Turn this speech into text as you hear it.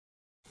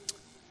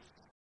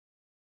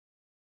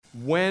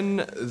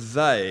When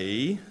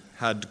they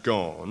had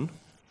gone,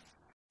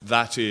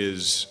 that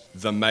is,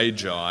 the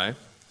Magi,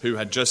 who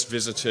had just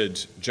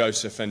visited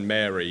Joseph and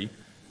Mary,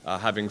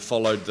 having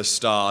followed the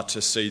star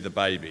to see the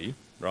baby,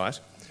 right?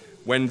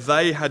 When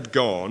they had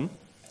gone,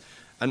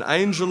 an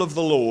angel of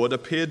the Lord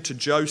appeared to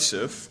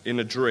Joseph in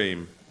a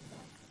dream.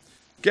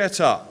 "Get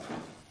up,"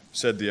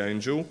 said the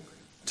angel,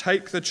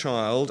 "take the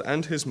child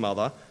and his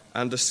mother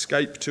and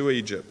escape to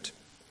Egypt.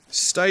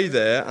 Stay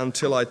there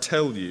until I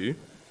tell you,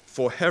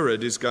 for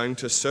Herod is going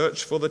to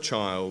search for the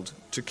child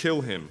to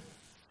kill him."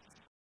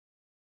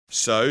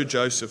 So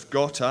Joseph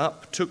got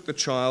up, took the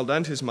child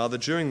and his mother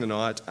during the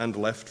night, and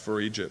left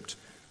for Egypt,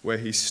 where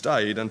he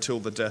stayed until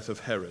the death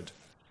of Herod.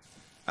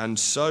 And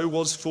so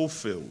was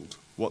fulfilled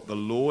what the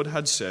Lord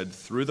had said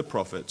through the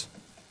prophet,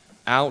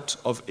 "Out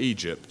of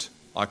Egypt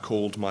I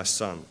called my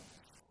son."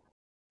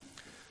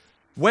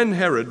 When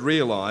Herod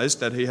realized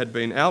that he had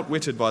been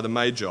outwitted by the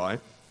Magi,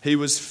 he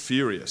was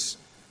furious,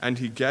 and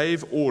he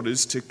gave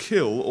orders to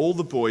kill all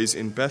the boys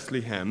in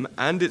Bethlehem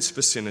and its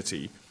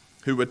vicinity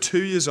who were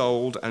 2 years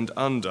old and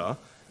under,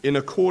 in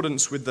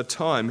accordance with the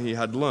time he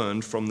had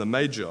learned from the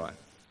Magi.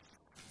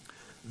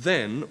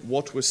 Then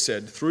what was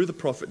said through the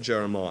prophet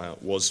Jeremiah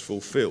was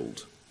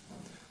fulfilled.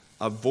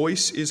 "A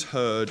voice is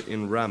heard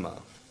in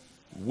Ramah,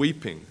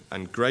 weeping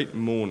and great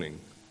mourning,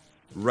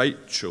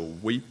 Rachel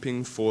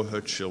weeping for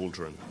her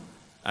children,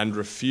 and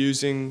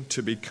refusing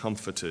to be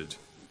comforted,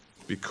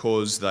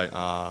 because they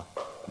are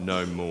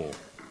no more."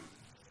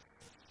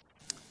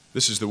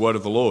 This is the word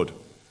of the Lord.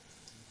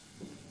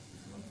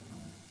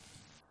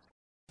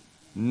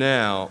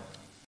 Now,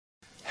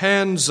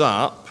 hands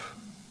up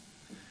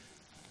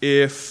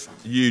if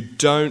you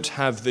don't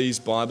have these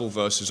Bible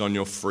verses on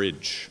your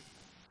fridge.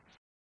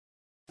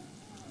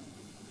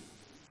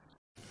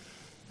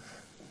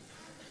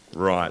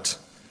 Right.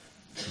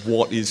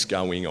 What is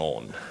going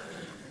on?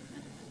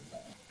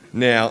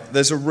 Now,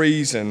 there's a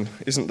reason,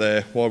 isn't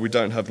there, why we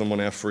don't have them on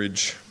our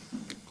fridge.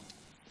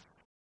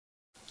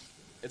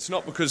 It's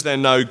not because they're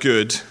no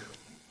good.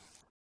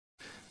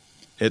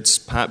 It's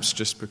perhaps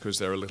just because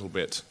they're a little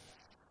bit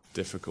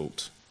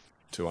difficult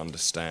to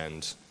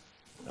understand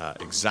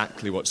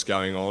exactly what's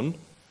going on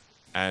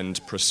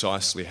and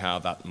precisely how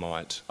that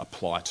might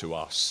apply to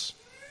us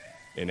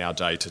in our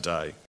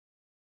day-to-day.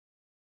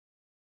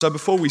 So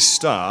before we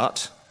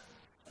start,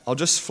 I'll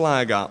just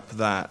flag up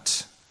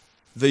that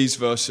these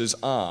verses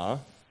are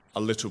a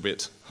little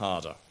bit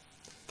harder.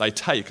 They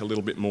take a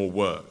little bit more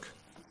work.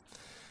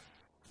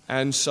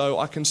 And so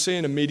I can see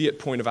an immediate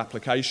point of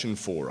application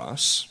for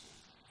us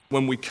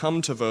when we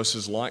come to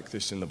verses like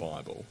this in the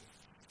Bible.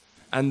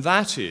 And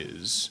that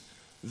is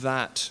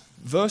that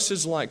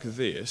verses like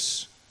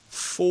this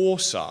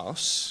force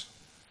us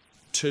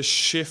to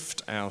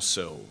shift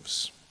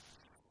ourselves.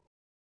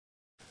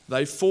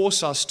 They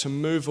force us to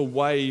move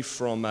away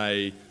from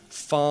a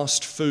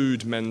fast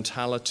food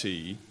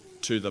mentality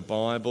to the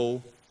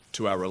Bible,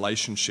 to our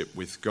relationship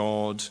with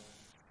God,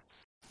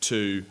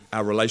 to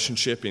our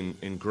relationship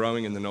in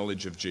growing in the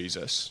knowledge of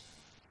Jesus.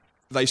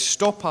 They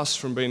stop us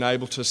from being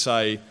able to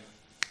say,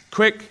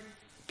 "Quick,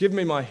 give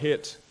me my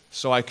hit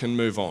so I can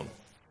move on."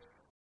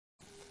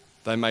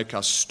 They make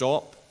us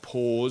stop,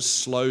 pause,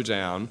 slow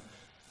down,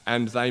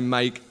 and they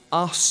make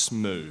us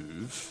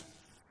move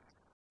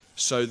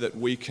so that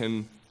we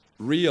can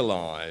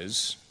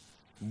realize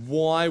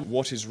why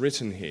what is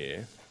written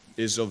here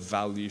is of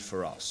value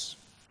for us.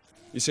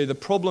 You see, the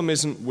problem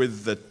isn't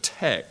with the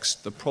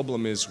text, the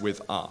problem is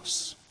with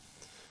us.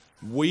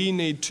 We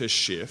need to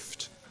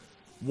shift.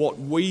 What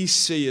we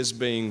see as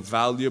being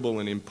valuable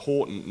and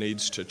important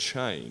needs to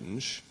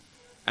change,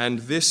 and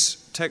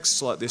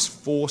texts like this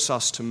force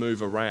us to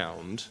move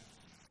around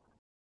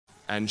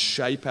and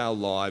shape our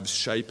lives,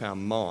 shape our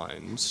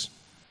minds,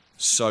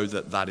 so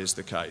that that is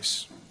the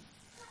case.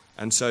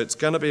 And so it's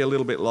going to be a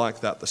little bit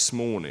like that this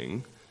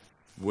morning.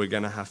 We're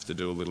going to have to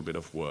do a little bit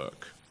of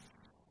work.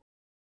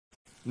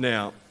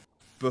 Now,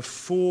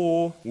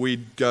 before we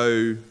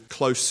go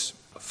close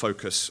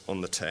focus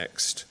on the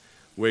text,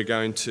 we're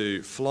going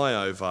to fly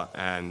over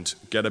and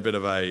get a bit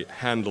of a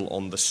handle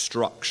on the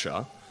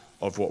structure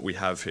of what we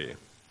have here.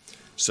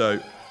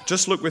 So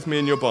just look with me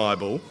in your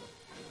Bible.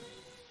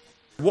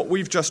 What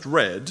we've just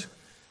read,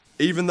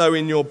 even though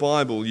in your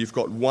Bible you've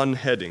got one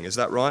heading, is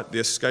that right? The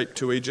escape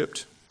to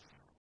Egypt?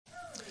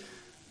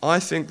 I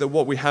think that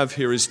what we have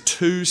here is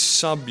two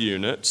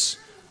subunits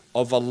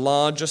of a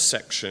larger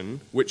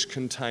section which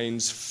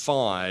contains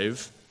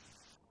 5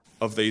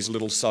 of these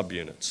little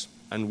subunits.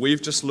 And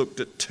we've just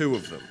looked at 2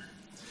 of them.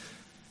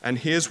 And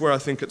here's where I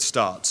think it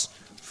starts.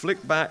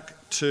 Flick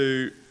back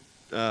to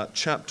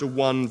chapter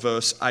 1,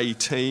 verse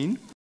 18.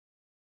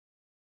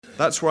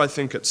 That's where I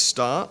think it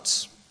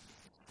starts.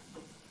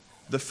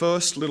 The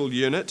first little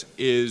unit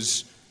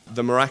is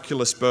the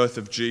miraculous birth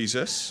of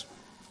Jesus.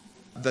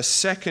 The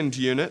second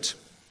unit,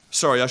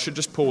 I should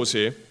just pause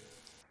here.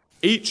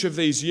 Each of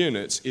these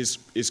units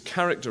is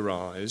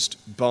characterized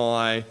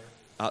by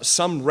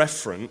some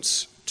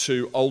reference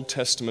to Old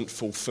Testament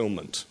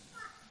fulfillment.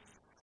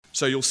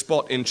 So you'll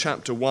spot in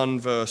chapter 1,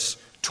 verse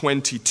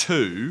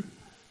 22,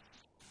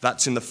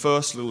 That's in the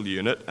first little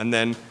unit, and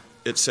then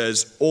it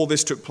says, all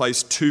this took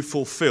place to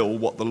fulfill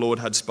what the Lord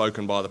had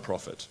spoken by the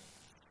prophet.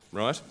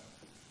 Right?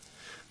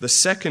 The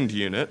second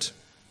unit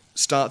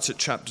starts at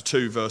chapter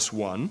 2, verse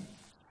 1,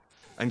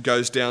 and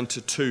goes down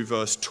to 2,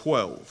 verse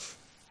 12.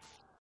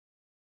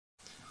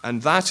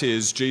 And that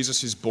is,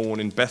 Jesus is born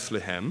in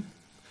Bethlehem,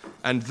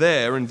 and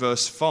there in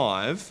verse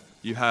 5,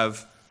 you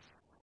have,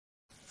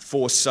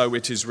 for so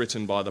it is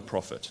written by the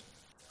prophet.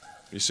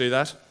 You see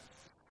that?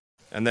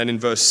 And then in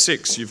verse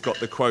 6, you've got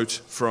the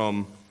quote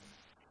from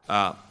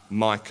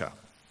Micah.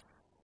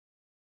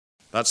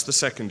 That's the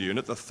second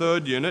unit. The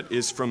third unit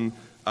is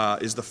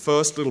the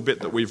first little bit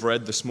that we've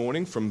read this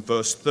morning, from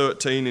verse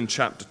 13 in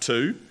chapter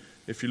 2,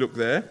 if you look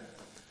there,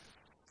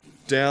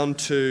 down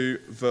to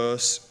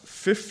verse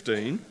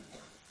 15.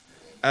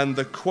 And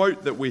the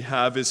quote that we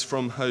have is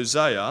from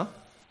Hosea,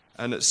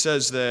 and it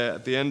says there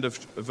at the end of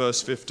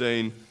verse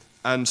 15,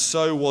 and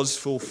so was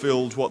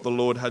fulfilled what the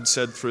Lord had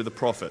said through the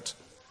prophet.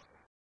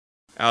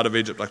 Out of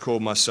Egypt I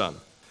called my son.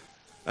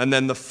 And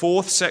then the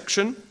fourth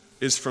section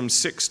is from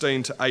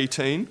 16 to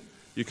 18.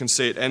 You can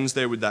see it ends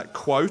there with that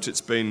quote.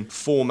 It's been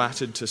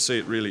formatted to see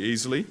it really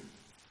easily.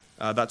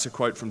 That's a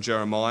quote from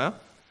Jeremiah.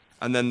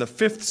 And then the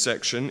fifth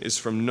section is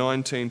from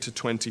 19 to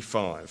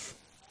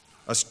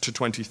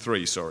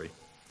 23, sorry.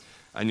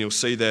 And you'll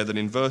see there that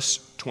in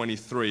verse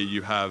 23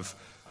 you have,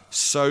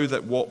 so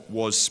that what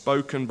was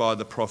spoken by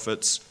the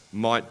prophets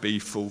might be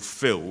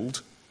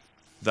fulfilled,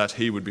 that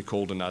he would be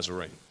called a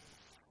Nazarene.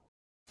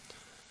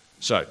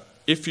 So,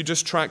 if you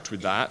just tracked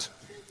with that,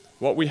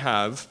 what we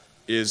have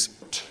is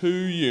 2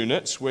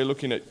 units. We're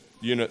looking at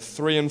unit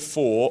 3 and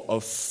 4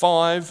 of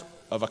 5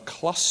 of a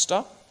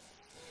cluster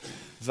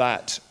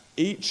that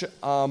each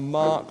are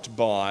marked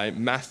by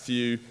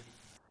Matthew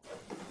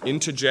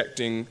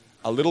interjecting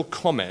a little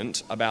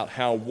comment about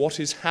how what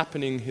is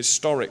happening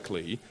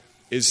historically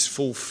is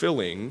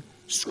fulfilling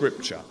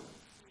Scripture.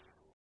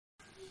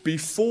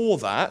 Before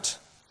that,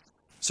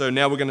 so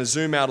now we're going to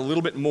zoom out a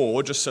little bit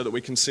more just so that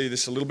we can see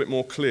this a little bit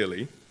more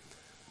clearly.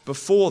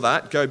 Before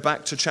that, go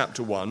back to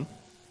chapter 1.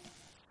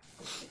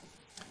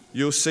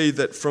 You'll see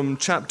that from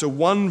chapter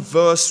 1,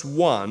 verse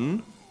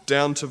 1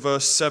 down to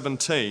verse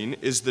 17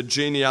 is the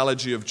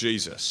genealogy of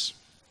Jesus.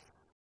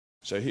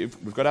 So here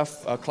we've got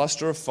our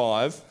cluster of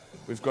 5.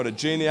 We've got a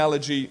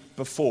genealogy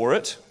before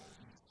it,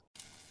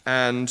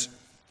 and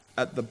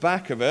at the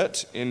back of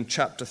it, in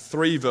chapter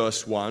 3,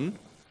 verse 1,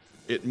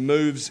 it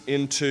moves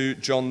into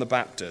John the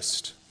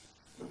Baptist.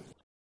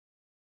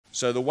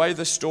 So the way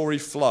the story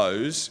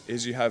flows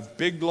is you have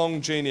big,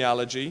 long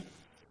genealogy,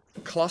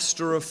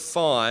 cluster of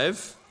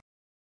 5,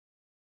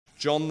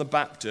 John the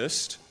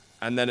Baptist,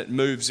 and then it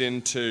moves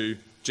into,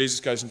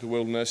 Jesus goes into the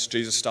wilderness,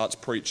 Jesus starts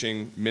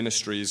preaching,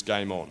 ministry is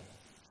game on.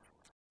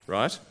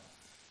 Right?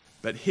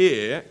 But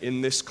here,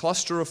 in this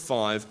cluster of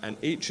 5, and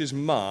each is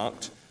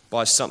marked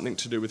by something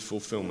to do with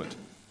fulfillment.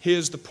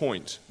 Here's the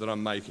point that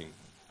I'm making,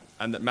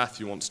 and that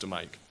Matthew wants to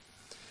make.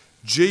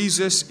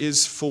 Jesus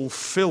is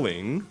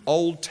fulfilling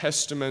Old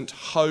Testament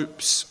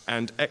hopes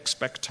and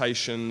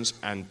expectations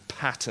and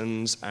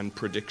patterns and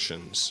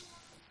predictions.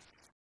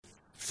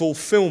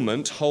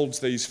 Fulfillment holds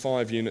these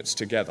 5 units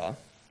together.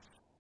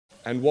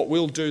 And what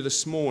we'll do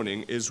this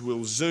morning is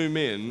we'll zoom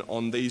in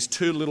on these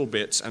 2 little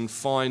bits and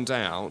find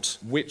out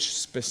which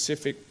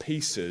specific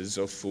pieces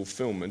of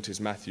fulfillment is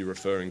Matthew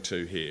referring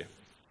to here.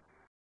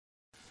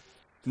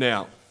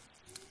 Now,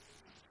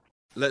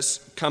 let's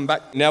come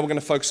back. Now we're going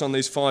to focus on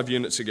these 5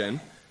 units again.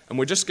 And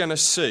we're just going to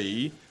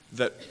see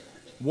that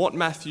what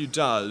Matthew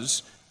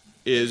does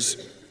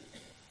is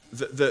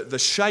the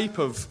shape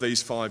of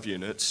these 5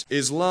 units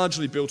is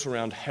largely built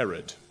around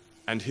Herod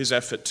and his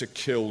effort to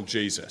kill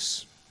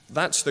Jesus.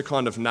 That's the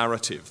kind of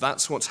narrative.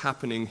 That's what's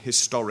happening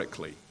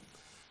historically.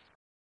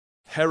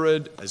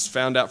 Herod has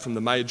found out from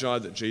the Magi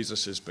that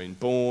Jesus has been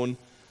born.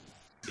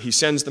 He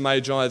sends the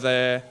Magi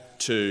there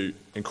to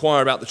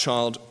inquire about the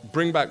child.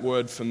 Bring back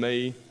word for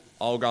me.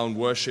 I'll go and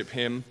worship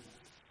him.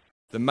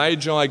 The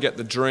Magi get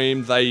the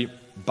dream. They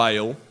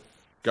bail,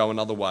 go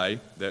another way.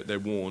 They're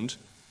warned.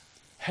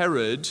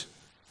 Herod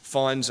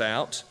finds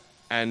out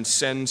and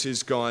sends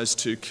his guys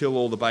to kill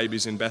all the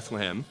babies in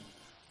Bethlehem.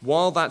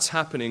 While that's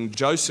happening,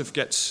 Joseph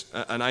gets,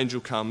 an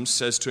angel comes,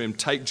 says to him,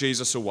 take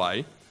Jesus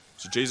away.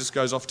 So Jesus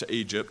goes off to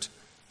Egypt.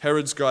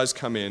 Herod's guys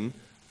come in,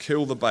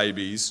 kill the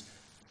babies.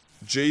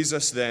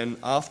 Jesus then,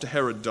 after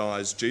Herod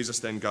dies, Jesus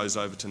then goes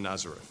over to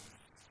Nazareth.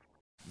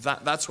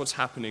 That's what's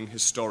happening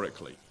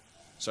historically.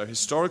 So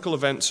historical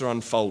events are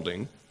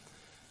unfolding,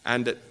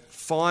 and at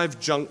 5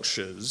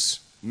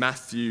 junctures,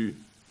 Matthew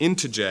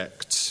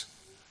interjects,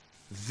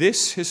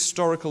 this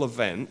historical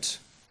event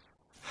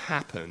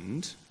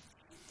happened,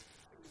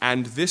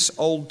 and this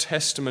Old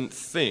Testament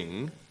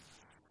thing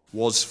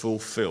was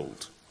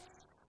fulfilled.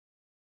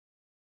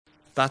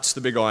 That's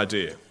the big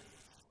idea.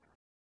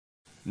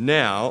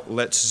 Now,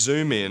 let's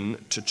zoom in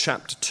to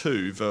chapter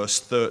 2, verse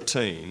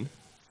 13,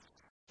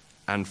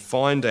 and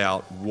find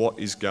out what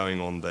is going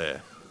on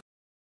there.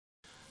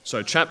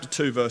 So, chapter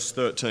 2, verse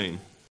 13.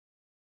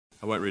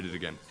 I won't read it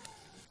again.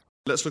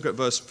 Let's look at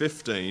verse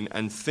 15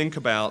 and think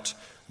about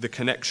the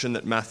connection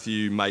that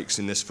Matthew makes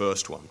in this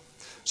first one.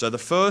 So the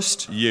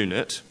first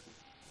unit,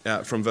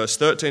 from verse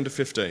 13 to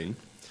 15,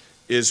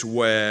 is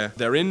where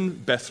they're in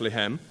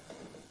Bethlehem.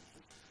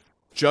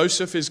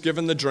 Joseph is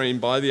given the dream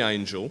by the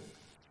angel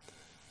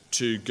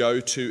to go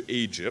to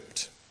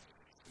Egypt.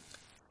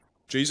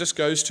 Jesus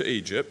goes to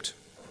Egypt,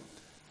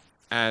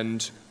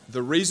 and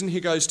the reason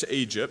he goes to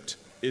Egypt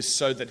is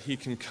so that he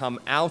can come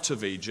out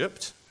of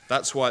Egypt.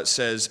 That's why it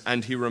says,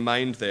 and he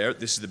remained there.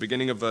 This is the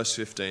beginning of verse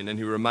 15. And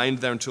he remained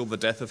there until the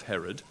death of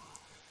Herod,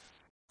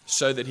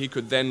 so that he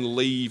could then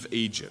leave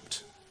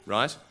Egypt,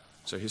 right?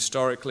 So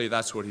historically,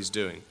 that's what he's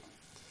doing.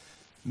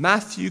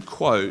 Matthew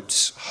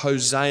quotes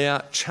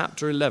Hosea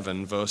chapter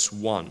 11, verse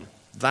 1.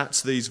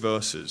 That's these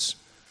verses.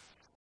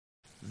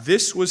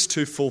 This event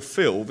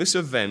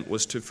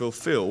was to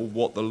fulfill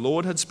what the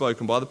Lord had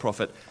spoken by the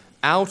prophet,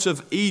 out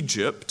of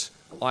Egypt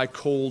I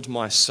called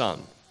my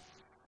son.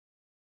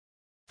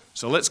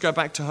 So let's go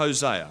back to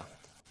Hosea.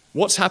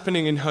 What's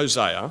happening in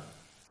Hosea?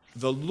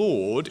 The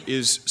Lord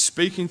is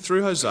speaking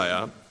through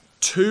Hosea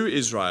to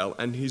Israel,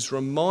 and he's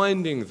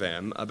reminding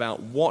them about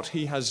what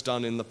he has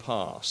done in the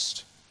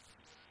past,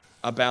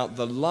 about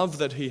the love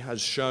that he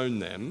has shown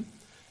them.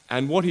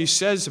 And what he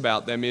says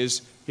about them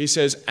is, he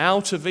says,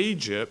 out of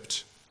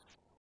Egypt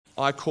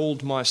I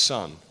called my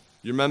son.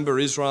 You remember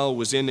Israel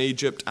was in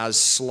Egypt as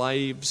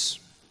slaves,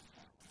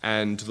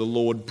 and the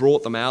Lord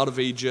brought them out of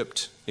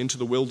Egypt into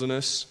the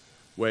wilderness,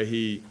 where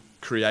he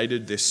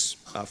created this,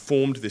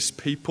 formed this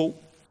people.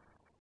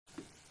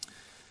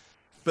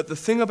 But the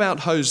thing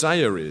about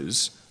Hosea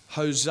is,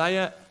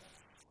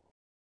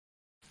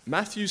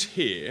 Matthew's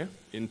here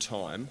in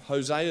time,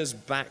 Hosea's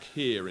back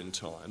here in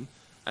time,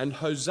 and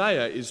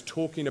Hosea is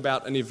talking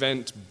about an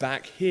event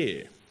back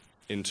here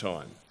in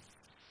time.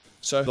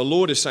 So the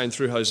Lord is saying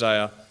through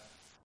Hosea,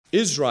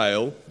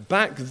 Israel,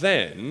 back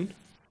then,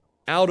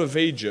 out of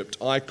Egypt,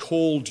 I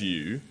called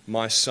you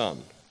my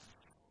son.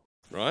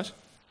 Right?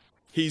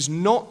 He's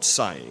not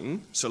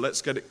saying, so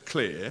let's get it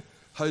clear,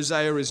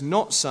 Hosea is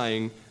not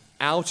saying,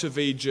 out of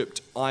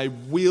Egypt I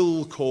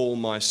will call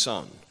my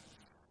son.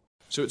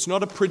 So it's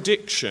not a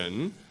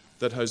prediction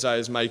that Hosea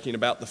is making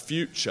about the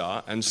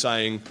future and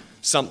saying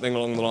something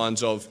along the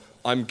lines of,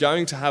 I'm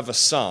going to have a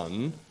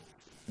son,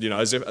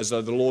 as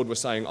though the Lord was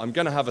saying, I'm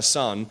going to have a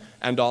son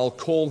and I'll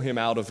call him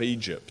out of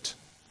Egypt.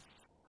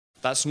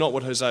 That's not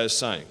what Hosea is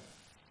saying.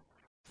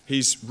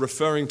 He's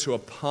referring to a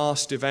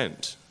past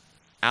event.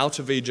 Out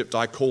of Egypt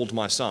I called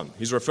my son.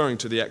 He's referring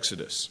to the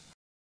Exodus.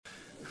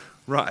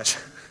 Right.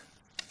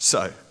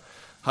 So,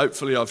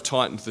 hopefully I've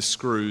tightened the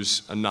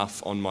screws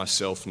enough on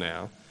myself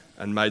now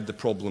and made the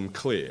problem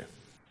clear.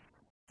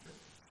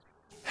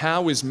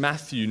 How is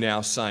Matthew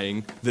now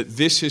saying that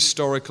this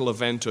historical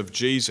event of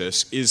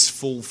Jesus is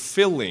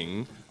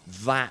fulfilling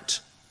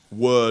that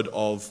word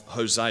of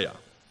Hosea?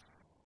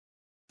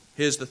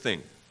 Here's the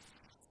thing.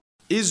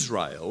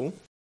 Israel,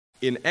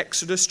 in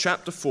Exodus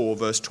chapter 4,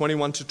 verse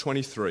 21 to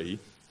 23,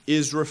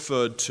 is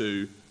referred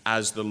to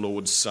as the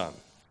Lord's son.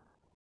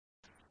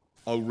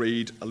 I'll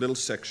read a little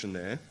section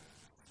there.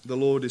 The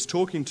Lord is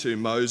talking to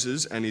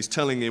Moses and he's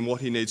telling him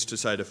what he needs to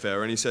say to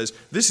Pharaoh. And he says,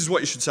 this is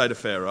what you should say to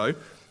Pharaoh.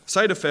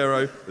 Say to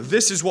Pharaoh,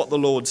 this is what the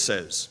Lord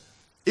says.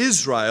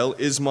 Israel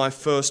is my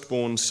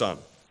firstborn son.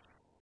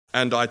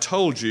 And I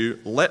told you,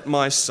 let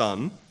my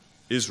son,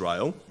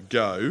 Israel,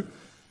 go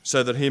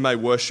so that he may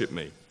worship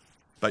me.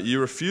 But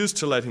you refused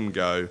to let him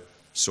go,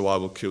 so I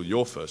will kill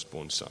your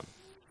firstborn son.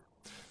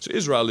 So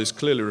Israel is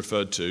clearly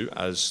referred to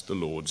as the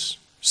Lord's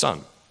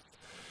son.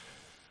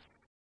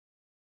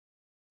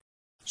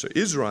 So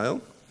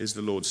Israel is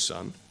the Lord's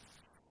son,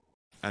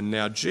 and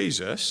now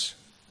Jesus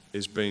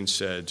is being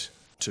said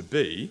to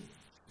be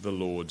the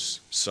Lord's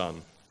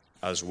son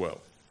as well.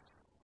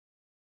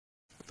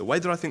 The way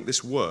that I think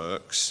this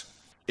works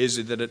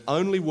is that it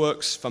only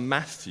works for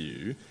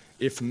Matthew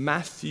if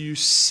Matthew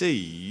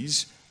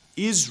sees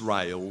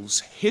Israel's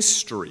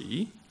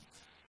history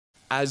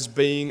as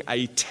being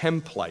a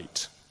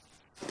template.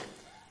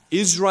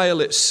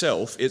 Israel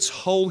itself, its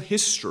whole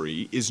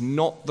history, is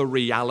not the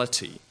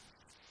reality.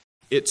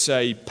 It's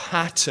a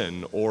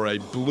pattern or a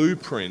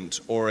blueprint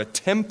or a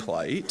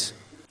template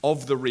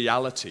of the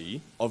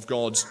reality of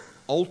God's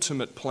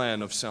ultimate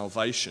plan of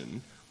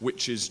salvation,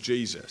 which is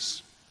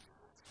Jesus.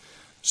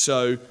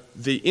 So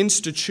the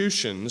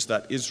institutions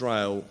that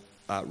Israel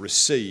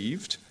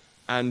received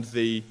and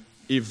the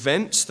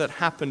events that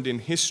happened in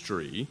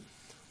history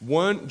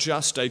weren't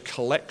just a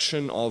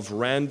collection of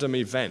random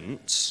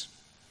events.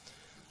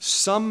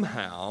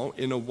 Somehow,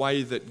 in a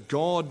way that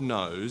God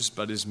knows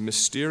but is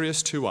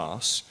mysterious to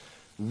us,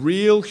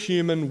 real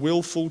human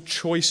willful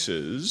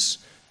choices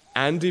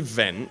and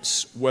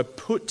events were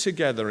put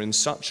together in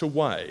such a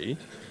way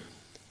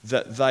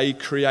that they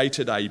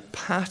created a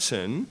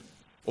pattern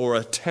or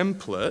a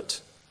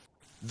template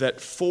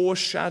that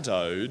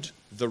foreshadowed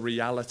the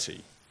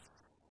reality.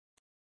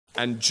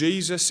 And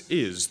Jesus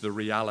is the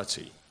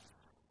reality.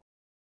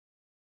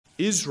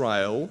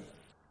 Israel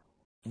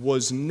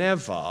was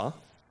never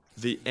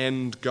the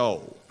end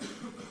goal.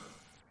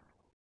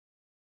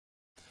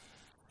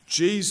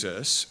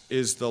 Jesus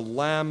is the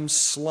lamb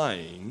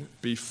slain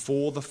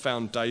before the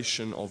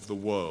foundation of the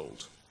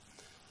world.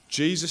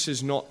 Jesus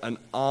is not an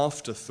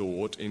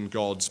afterthought in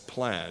God's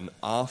plan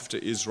after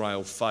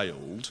Israel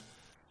failed,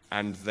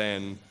 and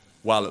then,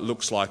 well, it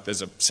looks like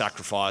there's a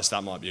sacrifice,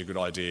 that might be a good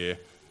idea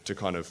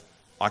to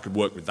I could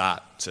work with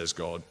that, says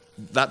God.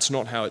 That's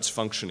not how it's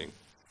functioning.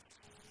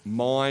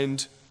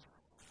 Mind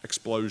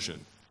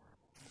explosion.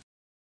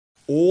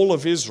 All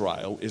of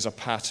Israel is a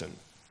pattern.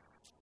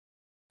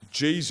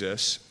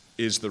 Jesus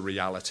is the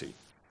reality.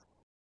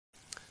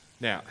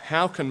 Now,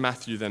 how can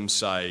Matthew then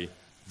say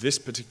this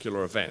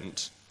particular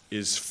event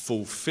is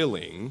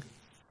fulfilling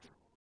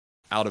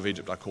out of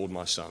Egypt I called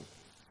my son?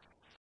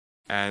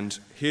 And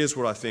here's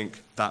where I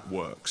think that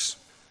works.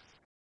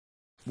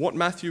 What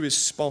Matthew is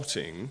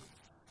spotting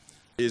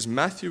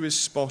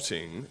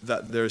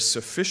that there is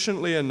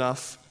sufficiently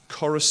enough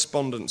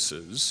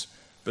correspondences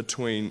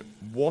between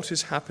what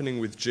is happening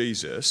with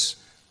Jesus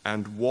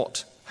and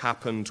what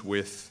happened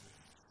with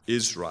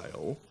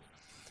Israel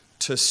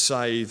to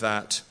say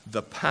that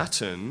the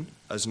pattern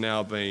has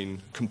now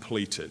been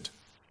completed.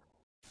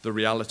 The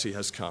reality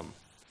has come.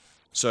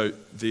 So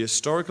the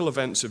historical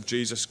events of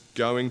Jesus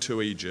going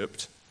to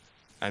Egypt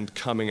and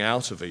coming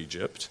out of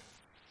Egypt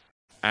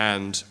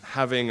and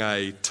having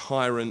a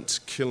tyrant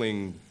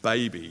killing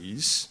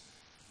babies,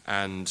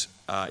 and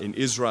in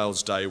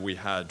Israel's day we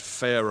had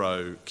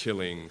Pharaoh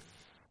killing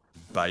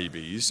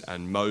babies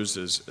and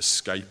Moses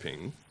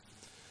escaping.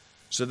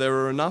 So there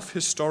are enough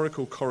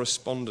historical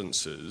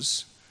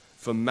correspondences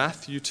for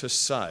Matthew to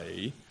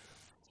say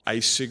a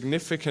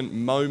significant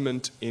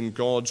moment in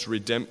God's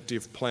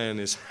redemptive plan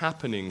is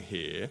happening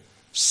here,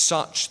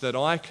 such that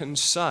I can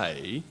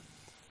say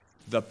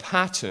the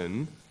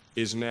pattern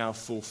is now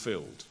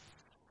fulfilled.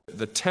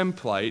 The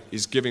template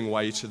is giving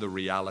way to the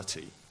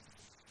reality.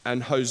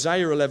 And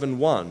Hosea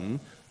 11:1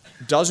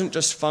 doesn't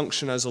just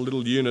function as a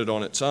little unit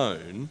on its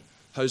own.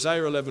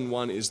 Hosea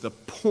 11:1 is the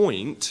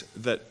point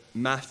that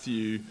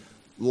Matthew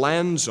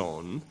lands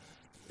on.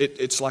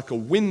 It's like a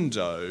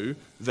window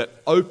that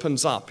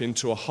opens up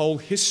into a whole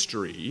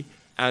history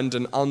and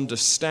an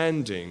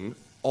understanding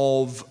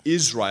of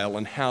Israel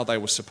and how they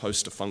were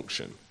supposed to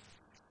function.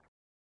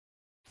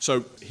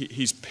 So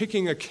he's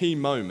picking a key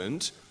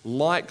moment,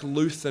 like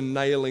Luther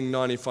nailing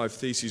 95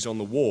 Theses on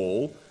the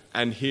wall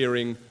and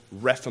hearing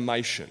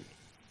Reformation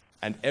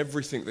and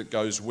everything that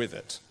goes with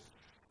it.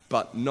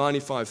 But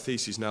 95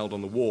 Theses nailed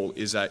on the wall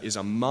is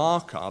a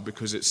marker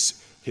because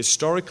it's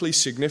historically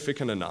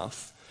significant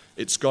enough.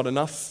 It's got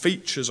enough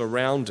features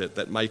around it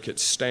that make it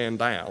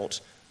stand out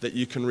that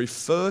you can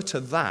refer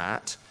to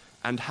that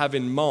and have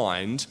in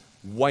mind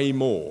way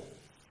more.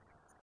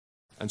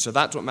 And so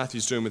that's what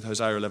Matthew's doing with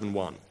Hosea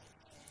 11:1.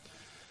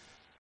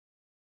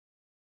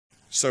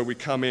 So we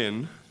come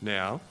in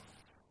now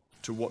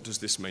to what does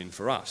this mean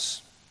for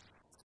us?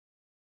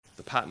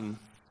 The pattern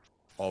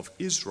of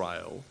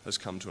Israel has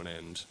come to an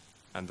end,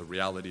 and the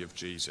reality of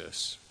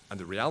Jesus, and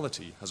the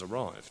reality has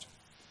arrived.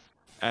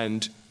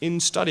 And in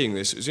studying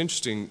this, it was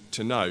interesting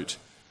to note,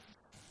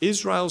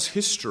 Israel's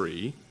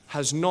history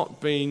has not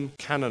been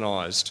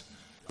canonized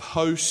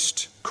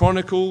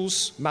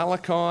post-Chronicles,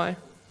 Malachi,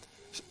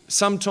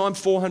 sometime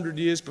 400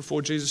 years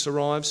before Jesus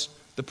arrives.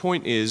 The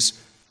point is,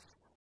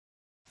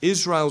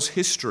 Israel's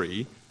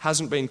history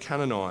hasn't been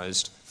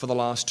canonized for the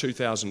last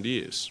 2,000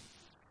 years.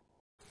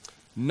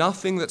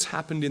 Nothing that's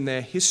happened in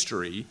their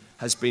history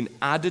has been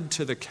added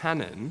to the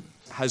canon,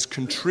 has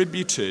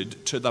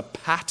contributed to the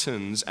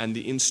patterns and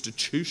the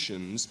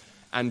institutions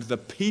and the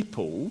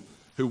people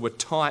who were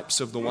types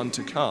of the one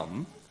to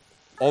come,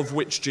 of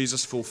which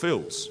Jesus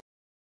fulfills.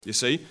 You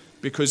see?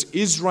 Because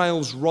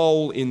Israel's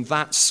role in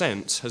that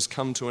sense has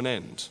come to an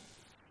end.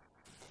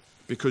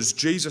 Because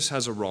Jesus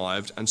has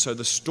arrived, and so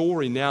the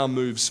story now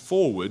moves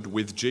forward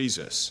with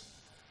Jesus.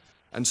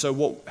 And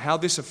so how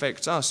this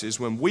affects us is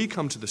when we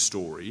come to the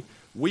story,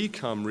 we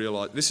come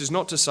realize, this is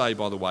not to say,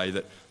 by the way,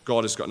 that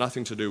God has got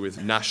nothing to do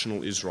with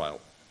national Israel.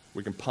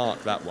 We can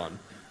park that one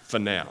for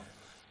now.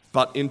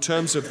 But in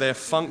terms of their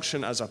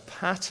function as a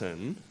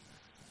pattern,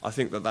 I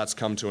think that that's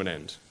come to an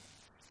end.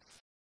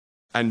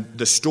 And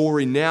the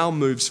story now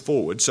moves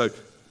forward. So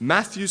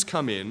Matthew's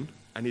come in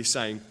and he's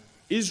saying,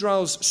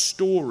 Israel's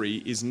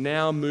story is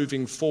now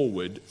moving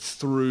forward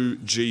through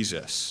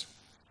Jesus.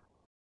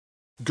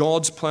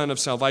 God's plan of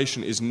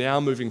salvation is now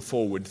moving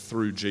forward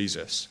through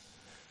Jesus.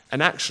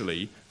 And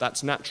actually,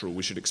 that's natural.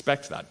 We should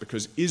expect that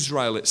because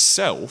Israel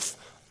itself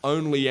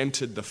only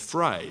entered the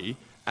fray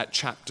at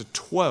chapter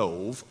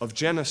 12 of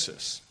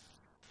Genesis.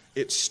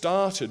 It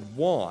started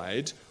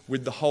wide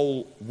with the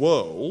whole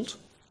world,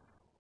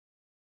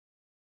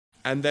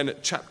 and then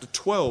at chapter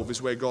 12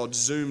 is where God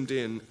zoomed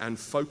in and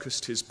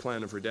focused his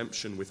plan of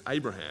redemption with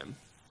Abraham,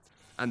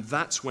 and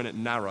that's when it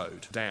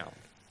narrowed down,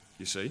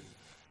 you see.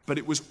 But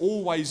it was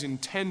always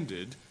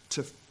intended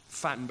to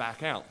fatten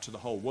back out to the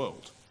whole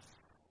world,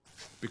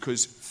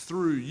 because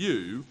through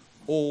you,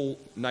 all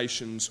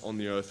nations on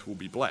the earth will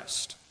be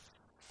blessed,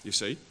 you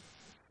see.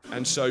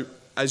 And so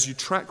as you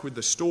track with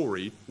the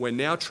story, we're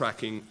now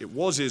tracking, it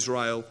was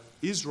Israel,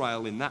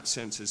 Israel, in that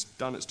sense, has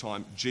done its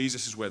time.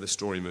 Jesus is where the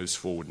story moves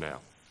forward now.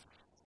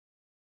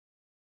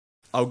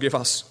 I'll give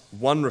us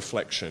one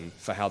reflection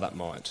for how that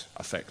might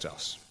affect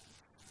us.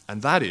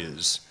 And that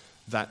is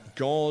that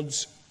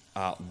God's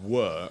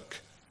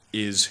work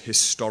is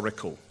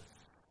historical.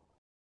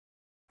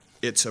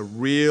 It's a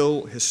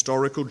real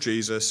historical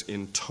Jesus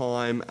in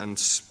time and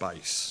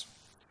space.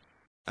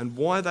 And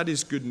why that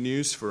is good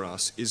news for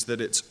us is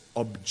that it's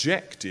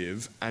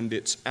objective and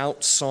it's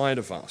outside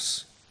of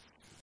us.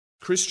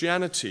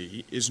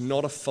 Christianity is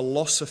not a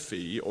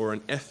philosophy or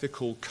an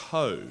ethical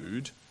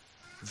code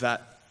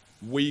that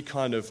we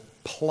kind of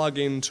plug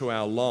into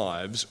our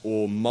lives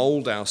or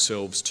mould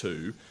ourselves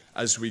to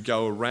as we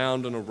go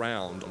around and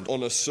around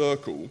on a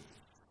circle,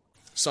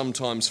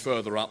 sometimes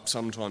further up,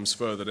 sometimes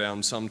further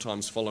down,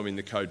 sometimes following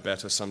the code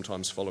better,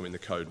 sometimes following the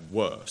code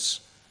worse.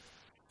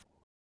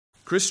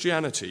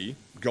 Christianity,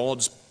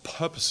 God's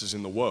purposes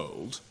in the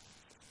world,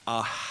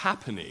 are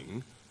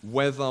happening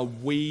whether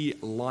we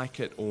like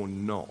it or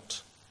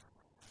not.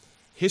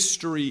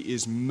 History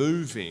is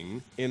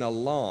moving in a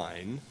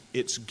line,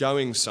 it's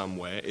going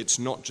somewhere, it's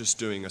not just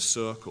doing a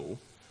circle.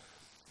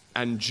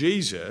 And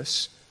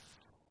Jesus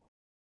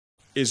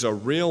is a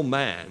real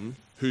man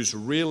who's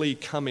really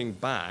coming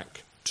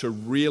back to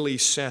really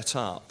set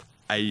up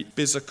a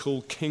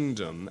physical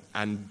kingdom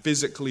and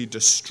physically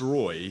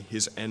destroy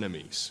his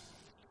enemies.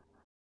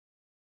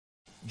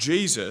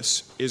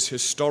 Jesus is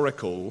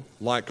historical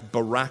like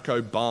Barack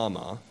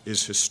Obama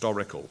is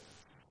historical.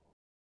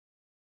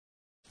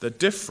 The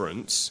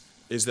difference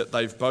is that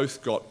they've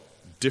both got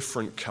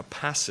different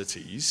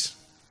capacities.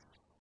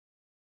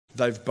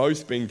 They've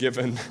both been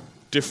given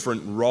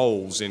different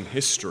roles in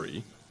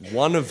history.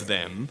 One of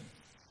them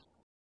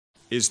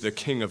is the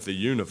king of the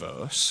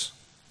universe.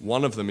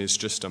 One of them is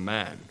just a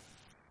man.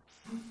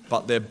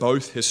 But they're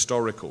both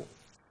historical.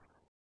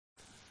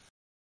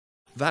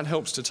 That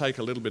helps to take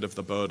a little bit of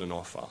the burden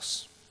off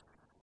us.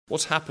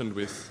 What's happened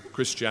with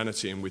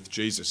Christianity and with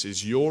Jesus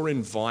is you're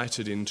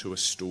invited into a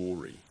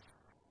story.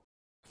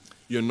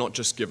 You're not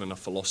just given a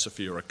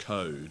philosophy or a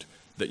code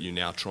that you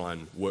now try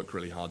and work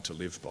really hard to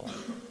live by.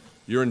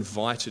 You're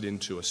invited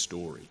into a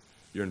story.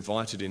 You're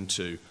invited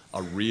into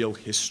a real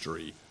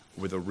history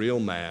with a real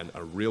man,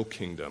 a real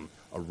kingdom,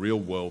 a real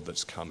world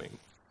that's coming.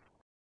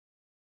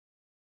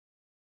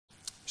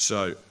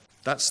 So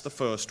that's the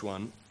first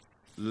one.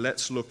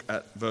 Let's look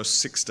at verse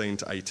 16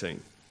 to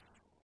 18.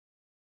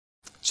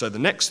 So the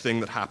next thing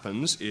that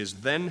happens is,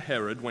 then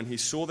Herod, when he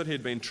saw that he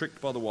had been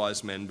tricked by the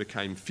wise men,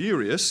 became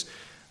furious,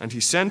 and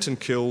he sent and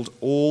killed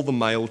all the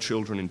male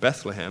children in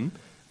Bethlehem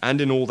and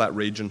in all that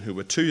region who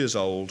were 2 years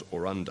old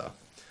or under,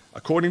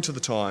 according to the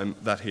time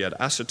that he had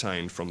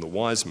ascertained from the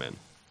wise men.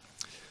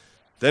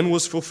 Then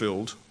was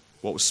fulfilled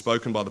what was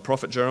spoken by the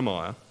prophet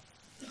Jeremiah.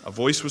 A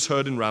voice was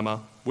heard in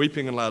Ramah,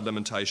 weeping and loud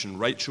lamentation,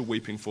 Rachel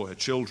weeping for her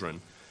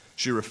children.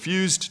 She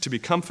refused to be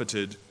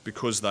comforted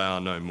because they are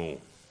no more.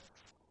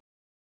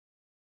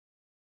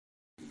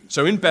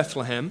 So in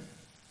Bethlehem,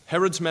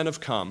 Herod's men have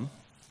come.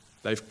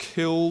 They've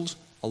killed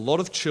a lot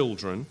of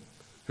children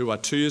who are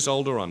 2 years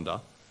old or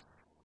under.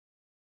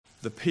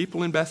 The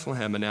people in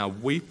Bethlehem are now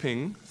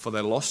weeping for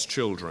their lost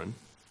children.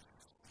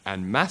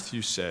 And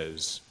Matthew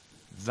says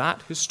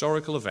that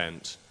historical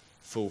event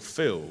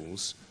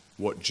fulfills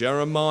what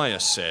Jeremiah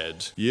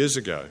said years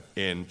ago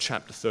in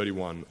chapter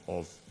 31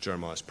 of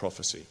Jeremiah's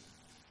prophecy.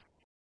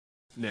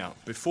 Now,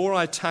 before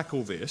I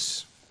tackle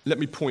this, let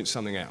me point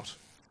something out.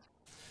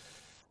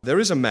 There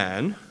is a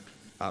man,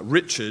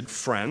 Richard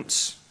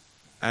France,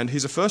 and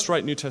he's a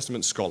first-rate New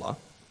Testament scholar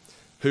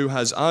who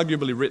has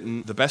arguably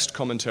written the best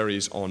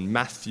commentaries on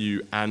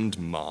Matthew and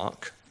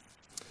Mark.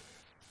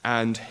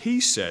 And he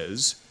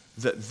says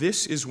that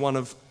this is one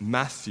of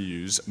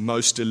Matthew's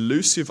most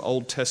elusive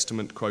Old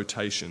Testament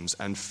quotations,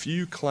 and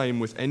few claim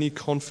with any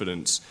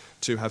confidence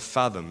to have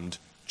fathomed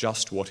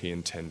just what he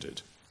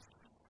intended.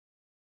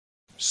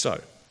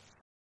 So,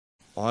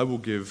 I will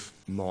give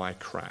my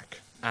crack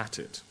at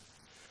it.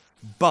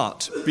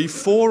 But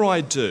before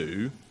I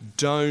do,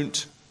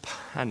 don't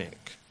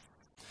panic.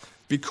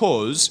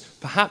 Because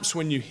perhaps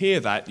when you hear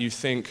that, you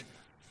think,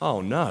 oh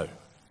no,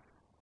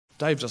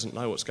 Dave doesn't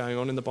know what's going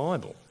on in the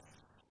Bible.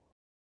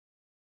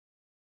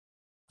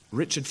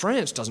 Richard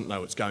France doesn't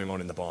know what's going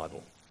on in the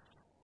Bible.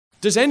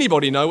 Does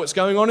anybody know what's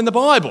going on in the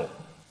Bible?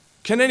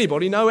 Can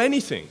anybody know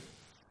anything?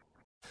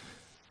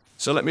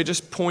 So let me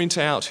just point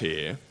out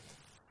here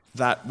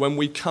that when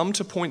we come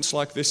to points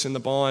like this in the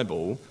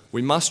Bible,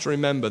 we must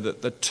remember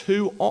that the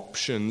two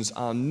options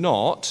are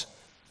not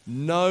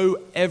know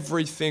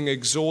everything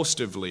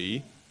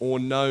exhaustively or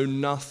know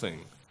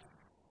nothing.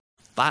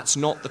 That's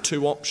not the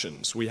two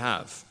options we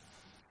have.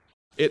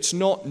 It's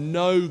not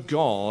know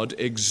God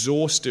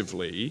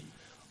exhaustively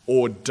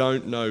or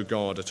don't know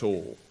God at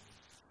all.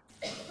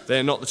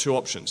 They're not the two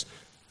options.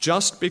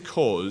 Just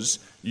because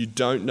you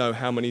don't know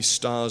how many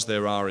stars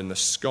there are in the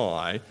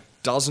sky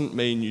doesn't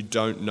mean you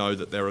don't know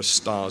that there are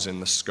stars in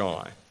the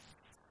sky.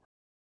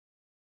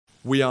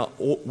 We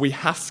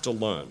have to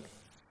learn.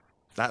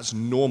 That's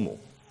normal.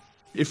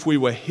 If we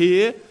were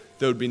here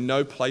there would be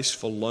no place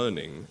for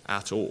learning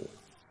at all.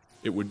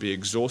 It would be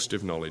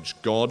exhaustive knowledge.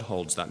 God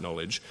holds that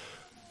knowledge.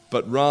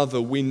 But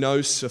rather, we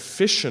know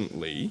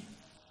sufficiently,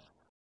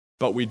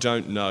 but we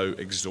don't know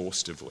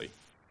exhaustively.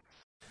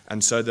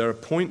 And so there are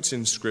points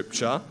in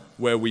Scripture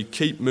where we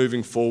keep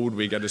moving forward,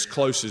 we get as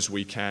close as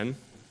we can,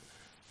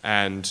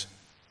 and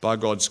by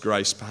God's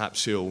grace,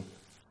 perhaps He'll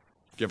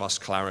give us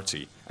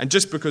clarity. And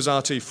just because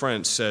R.T.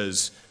 France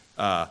says,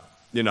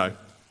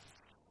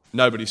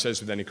 nobody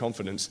says with any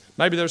confidence,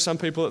 maybe there are some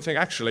people that think,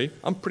 actually,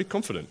 I'm pretty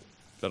confident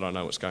that I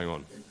know what's going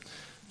on.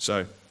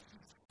 So,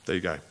 there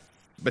you go.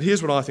 But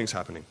here's what I think is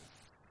happening.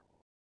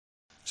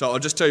 So I'll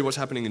just tell you what's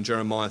happening in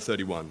Jeremiah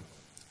 31.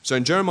 So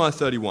in Jeremiah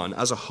 31,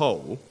 as a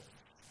whole,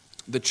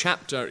 the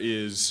chapter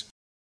is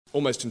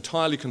almost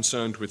entirely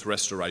concerned with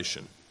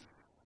restoration.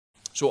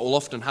 So what will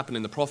often happen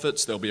in the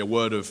prophets, there'll be a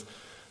word of,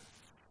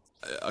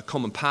 a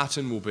common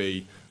pattern will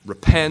be,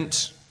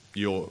 repent,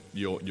 you're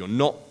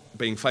not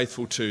being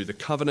faithful to the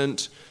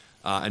covenant,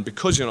 and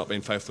because you're not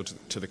being faithful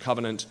to the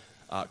covenant,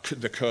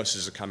 the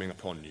curses are coming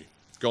upon you.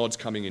 God's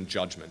coming in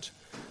judgment.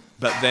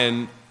 But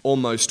then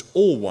almost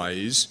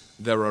always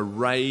there are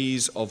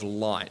rays of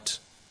light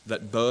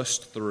that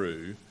burst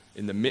through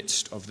in the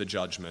midst of the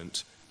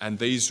judgment, and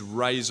these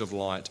rays of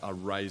light are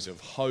rays of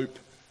hope,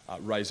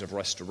 rays of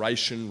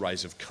restoration,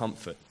 rays of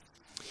comfort.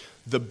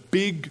 The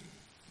big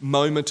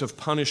moment of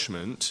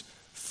punishment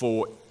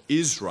for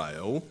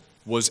Israel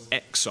was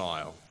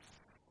exile,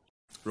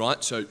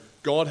 right? So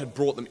God had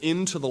brought them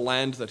into the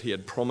land that He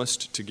had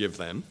promised to give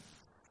them,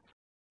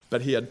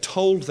 but He had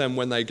told them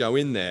when they go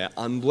in there,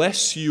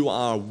 unless you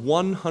are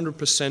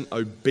 100%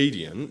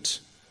 obedient,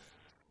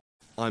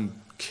 I'm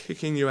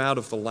kicking you out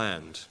of the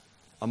land,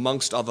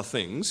 amongst other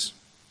things.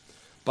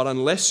 But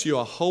unless you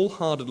are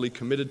wholeheartedly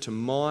committed to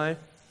my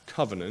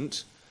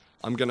covenant,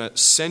 I'm going to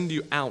send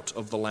you out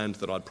of the land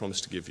that I'd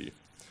promised to give you.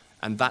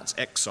 And that's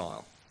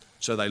exile.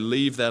 So they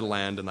leave their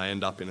land and they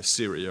end up in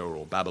Assyria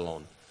or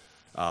Babylon,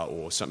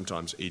 or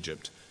sometimes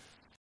Egypt.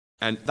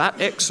 And that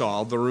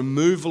exile, the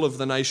removal of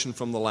the nation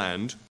from the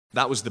land,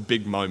 that was the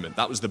big moment.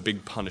 That was the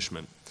big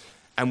punishment.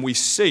 And we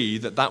see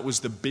that that was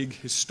the big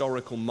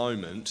historical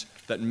moment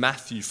that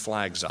Matthew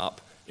flags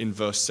up in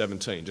verse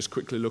 17. Just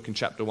quickly look in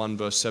chapter 1,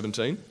 verse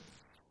 17.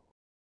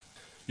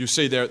 You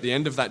see there at the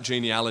end of that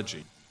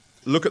genealogy,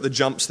 look at the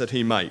jumps that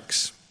he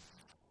makes.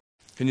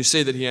 Can you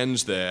see that he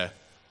ends there,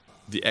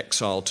 the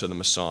exile to the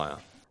Messiah?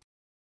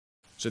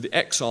 So the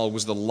exile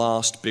was the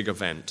last big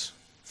event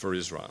for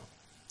Israel.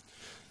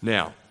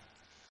 Now,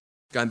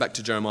 going back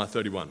to Jeremiah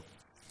 31.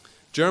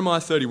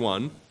 Jeremiah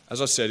 31,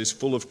 as I said, is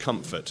full of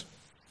comfort.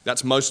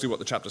 That's mostly what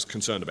the chapter's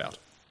concerned about.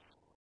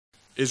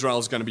 Israel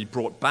is going to be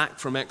brought back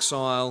from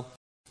exile,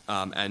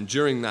 and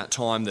during that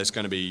time there's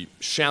going to be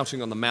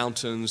shouting on the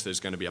mountains, there's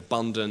going to be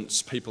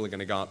abundance, people are going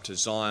to go up to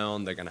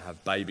Zion, they're going to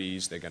have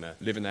babies, they're going to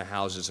live in their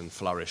houses and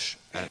flourish,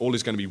 and all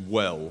is going to be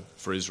well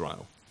for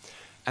Israel.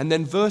 And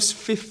then verse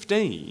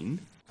 15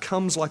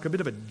 comes like a bit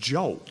of a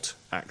jolt,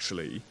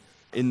 actually,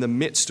 in the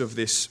midst of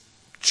this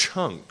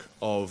chunk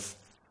of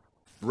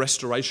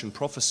restoration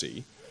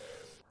prophecy,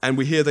 and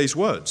we hear these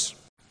words.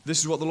 This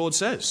is what the Lord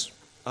says.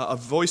 A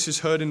voice is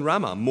heard in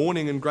Ramah,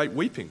 mourning and great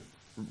weeping.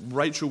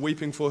 Rachel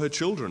weeping for her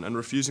children and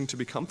refusing to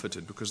be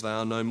comforted because they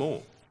are no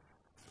more.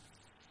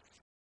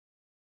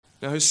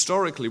 Now,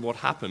 historically, what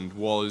happened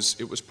was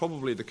it was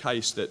probably the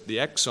case that the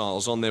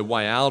exiles on their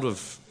way out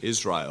of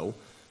Israel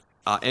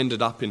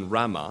ended up in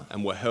Ramah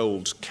and were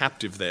held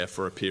captive there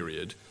for a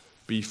period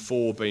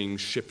before being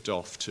shipped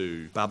off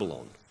to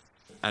Babylon.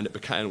 And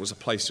it was a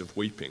place of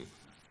weeping.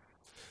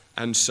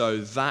 And so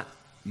that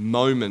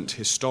moment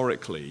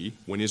historically,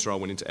 when Israel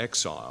went into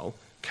exile,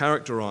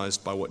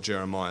 characterized by what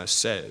Jeremiah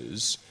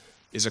says,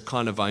 is a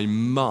kind of a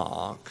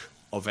mark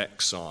of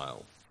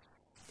exile,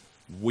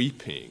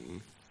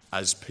 weeping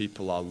as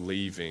people are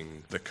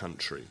leaving the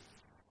country.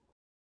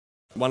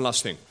 One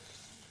last thing.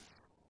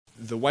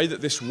 The way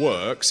that this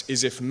works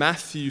is if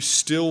Matthew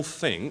still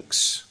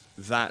thinks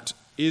that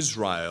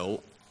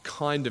Israel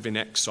kind of in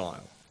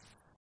exile.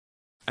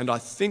 And I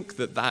think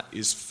that that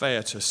is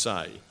fair to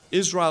say.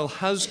 Israel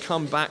has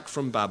come back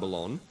from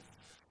Babylon.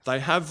 They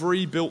have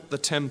rebuilt the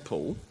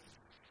temple,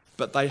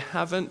 but they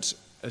haven't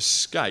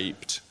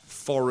escaped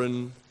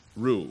foreign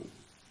rule.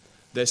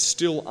 They're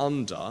still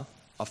under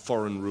a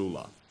foreign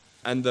ruler.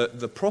 And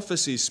the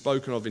prophecies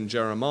spoken of in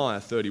Jeremiah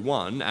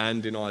 31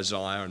 and in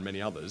Isaiah and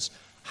many others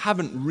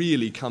haven't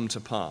really come to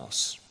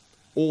pass.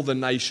 All the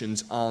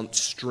nations aren't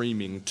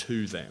streaming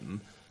to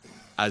them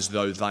as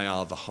though they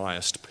are the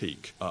highest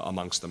peak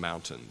amongst the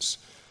mountains.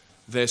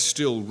 They're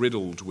still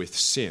riddled with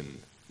sin.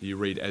 You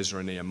read Ezra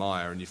and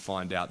Nehemiah and you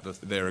find out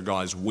that there are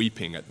guys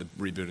weeping at the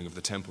rebuilding of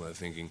the temple. They're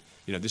thinking,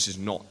 this is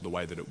not the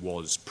way that it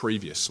was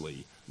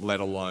previously, let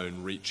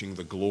alone reaching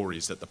the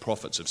glories that the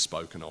prophets have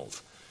spoken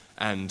of.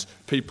 And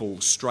people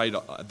straight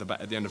at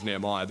the end of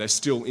Nehemiah, they're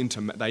still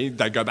they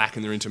go back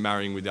and they're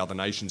intermarrying with the other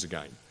nations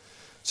again.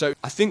 So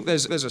I think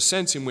there's a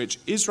sense in which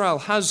Israel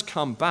has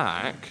come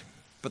back,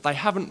 but they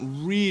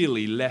haven't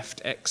really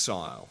left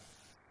exile.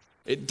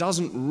 It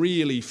doesn't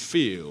really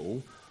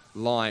feel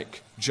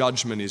like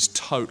judgment is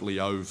totally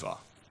over.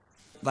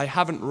 They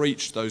haven't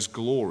reached those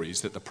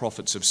glories that the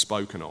prophets have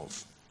spoken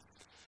of.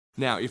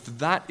 Now, if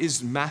that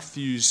is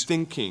Matthew's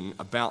thinking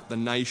about the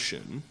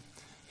nation,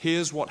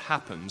 here's what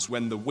happens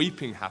when the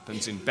weeping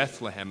happens in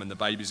Bethlehem and the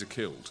babies are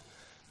killed.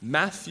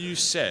 Matthew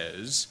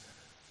says,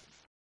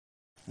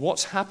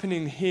 what's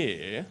happening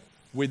here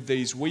with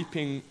these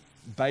weeping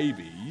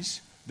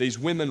babies, these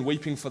women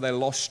weeping for their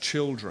lost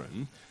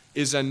children,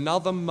 is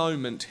another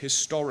moment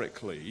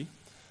historically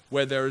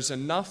where there is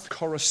enough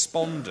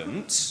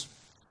correspondence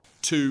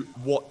to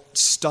what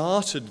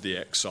started the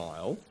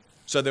exile.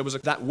 So there was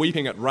that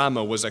weeping at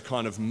Ramah was a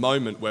kind of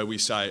moment where we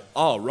say,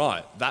 oh,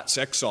 right, that's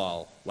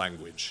exile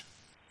language.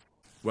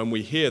 When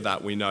we hear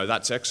that, we know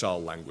that's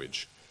exile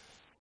language.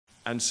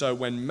 And so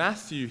when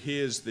Matthew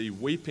hears the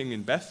weeping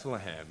in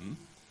Bethlehem,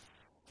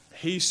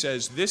 he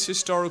says this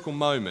historical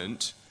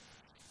moment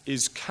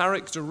is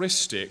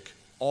characteristic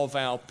of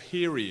our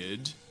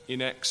period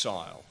in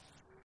exile.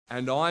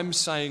 And I'm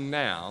saying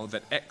now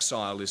that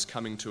exile is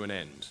coming to an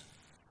end.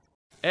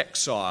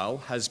 Exile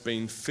has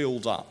been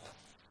filled up.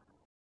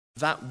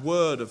 That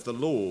word of the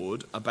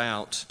Lord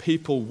about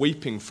people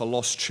weeping for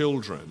lost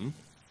children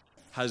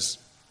has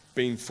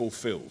been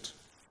fulfilled.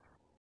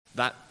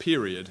 That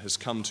period has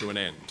come to an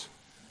end.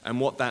 And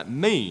what that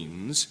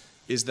means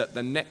is that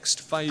the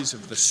next phase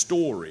of the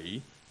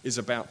story is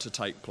about to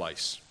take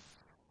place.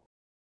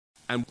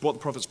 And what the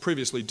prophets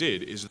previously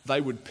did is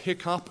they would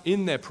pick up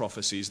in their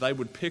prophecies, they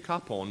would pick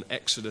up on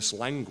Exodus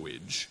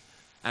language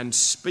and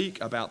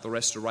speak about the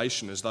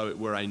restoration as though it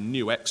were a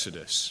new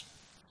Exodus.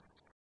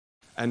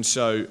 And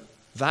so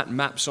that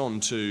maps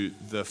on to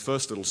the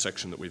first little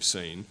section that we've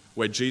seen,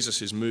 where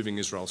Jesus is moving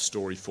Israel's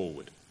story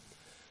forward.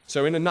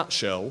 So in a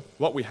nutshell,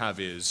 what we have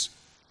is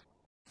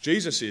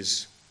Jesus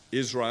is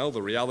Israel,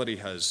 the reality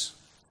has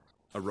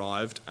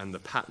arrived and the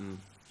pattern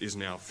is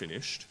now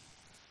finished,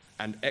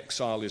 and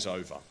exile is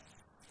over.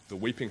 The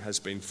weeping has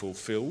been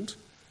fulfilled,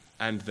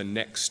 and the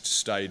next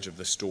stage of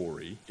the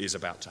story is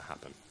about to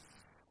happen.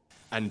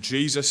 And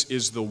Jesus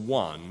is the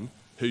one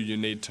who you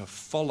need to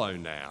follow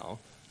now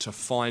to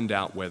find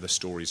out where the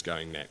story's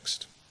going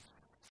next.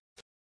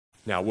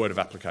 Now, word of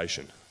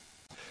application.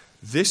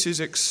 This is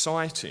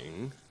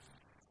exciting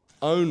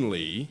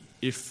only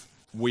if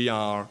we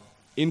are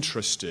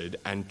interested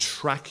and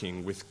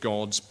tracking with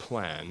God's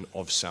plan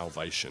of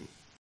salvation.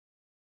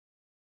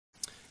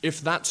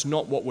 If that's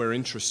not what we're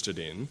interested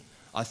in,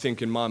 I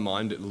think in my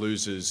mind it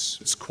loses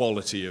its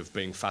quality of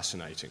being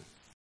fascinating.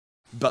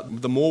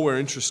 But the more we're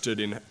interested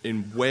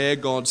in where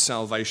God's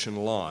salvation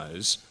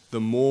lies, the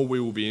more we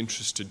will be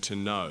interested to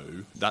know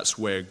that's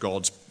where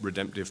God's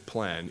redemptive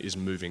plan is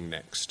moving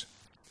next.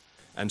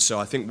 And so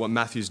I think what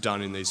Matthew's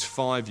done in these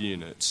 5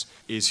 units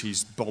is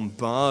he's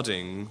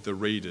bombarding the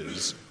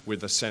readers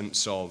with a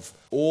sense of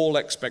all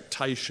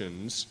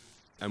expectations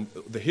and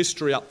the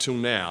history up till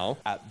now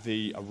at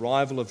the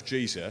arrival of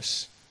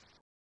Jesus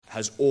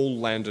has all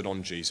landed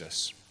on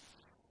Jesus.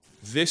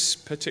 This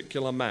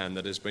particular man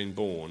that has been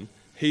born,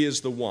 he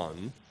is the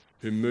one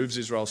who moves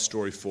Israel's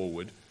story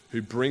forward,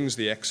 who brings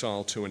the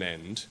exile to an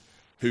end,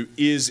 who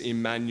is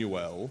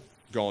Emmanuel,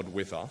 God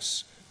with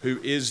us, who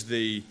is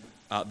the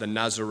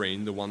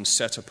Nazarene, the one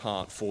set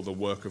apart for the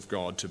work of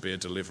God to be a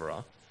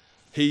deliverer.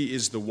 He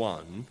is the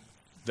one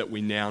that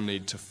we now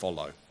need to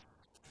follow.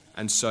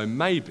 And so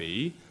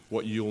maybe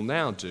what you'll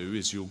now do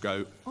is you'll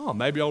go,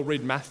 maybe I'll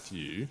read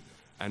Matthew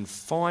and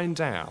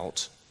find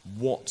out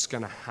what's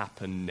going to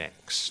happen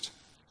next.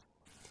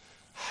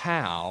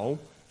 How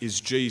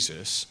is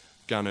Jesus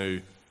going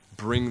to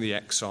bring the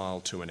exile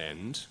to an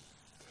end?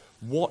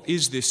 What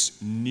is this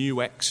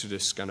new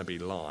Exodus going to be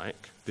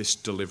like, this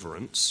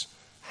deliverance?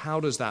 How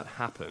does that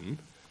happen?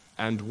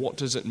 And what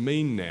does it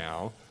mean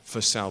now for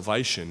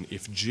salvation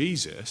if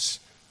Jesus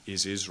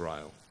is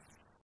Israel?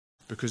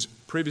 Because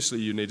previously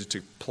you needed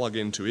to plug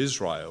into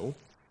Israel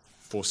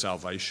for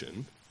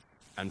salvation,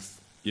 and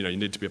you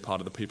need to be a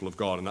part of the people of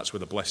God, and that's where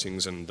the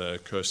blessings and the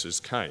curses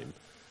came.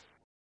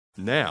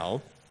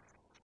 Now,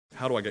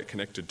 how do I get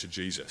connected to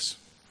Jesus?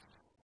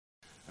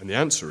 And the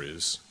answer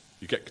is,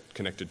 you get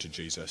connected to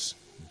Jesus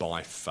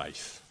by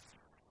faith.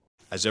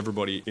 As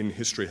everybody in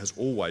history has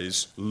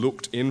always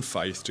looked in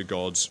faith to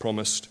God's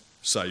promised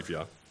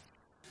Saviour,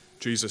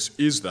 Jesus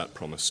is that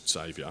promised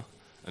Saviour,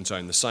 and so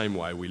in the same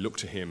way we look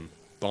to him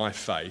by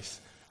faith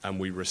and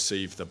we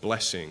receive the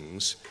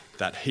blessings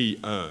that he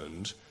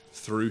earned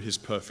through his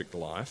perfect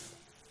life,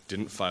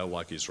 didn't fail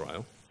like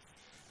Israel,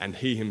 and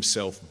he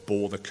himself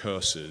bore the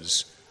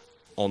curses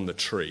on the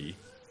tree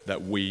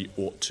that we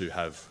ought to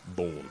have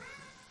borne.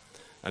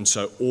 And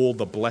so all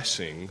the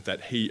blessing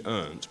that he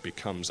earned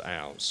becomes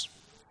ours.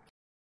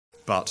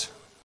 But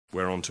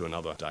we're on to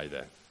another day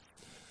there.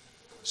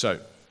 So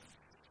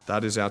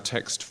that is our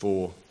text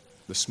for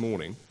this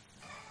morning.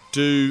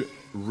 Do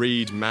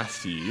read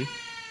Matthew,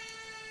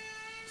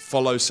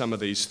 follow some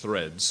of these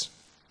threads,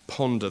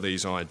 ponder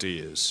these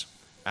ideas,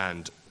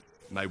 and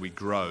may we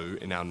grow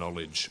in our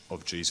knowledge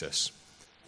of Jesus.